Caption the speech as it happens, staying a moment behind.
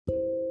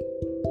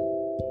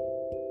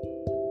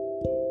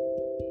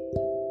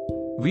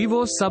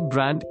Vivo's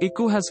sub-brand,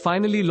 iQOO has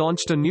finally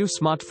launched a new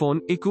smartphone,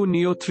 iQOO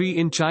Neo 3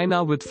 in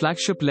China with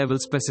flagship-level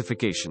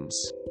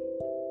specifications.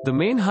 The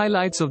main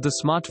highlights of the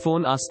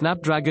smartphone are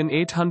Snapdragon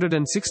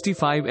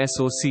 865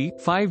 SoC,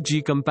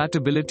 5G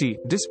compatibility,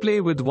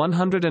 display with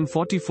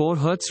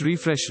 144Hz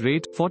refresh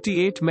rate,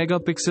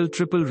 48-megapixel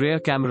triple rear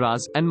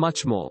cameras, and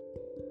much more.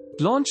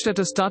 Launched at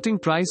a starting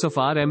price of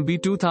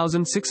RMB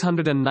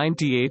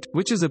 2,698,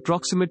 which is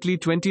approximately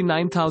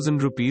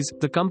 29,000 rupees,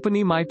 the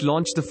company might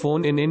launch the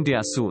phone in India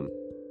soon.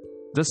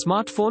 The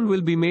smartphone will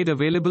be made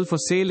available for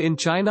sale in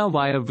China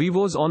via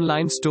Vivo's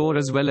online store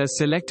as well as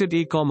selected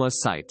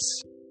e-commerce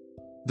sites.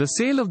 The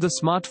sale of the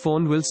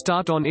smartphone will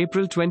start on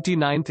April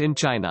 29 in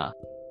China.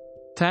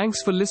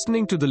 Thanks for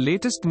listening to the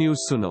latest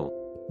news Suno.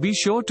 Be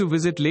sure to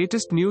visit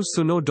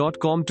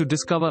latestnewssuno.com to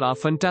discover our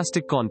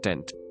fantastic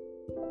content.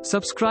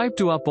 Subscribe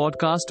to our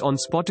podcast on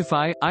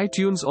Spotify,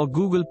 iTunes or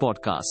Google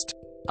Podcast.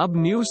 अब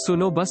news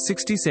सुनो बस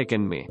 60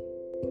 second में.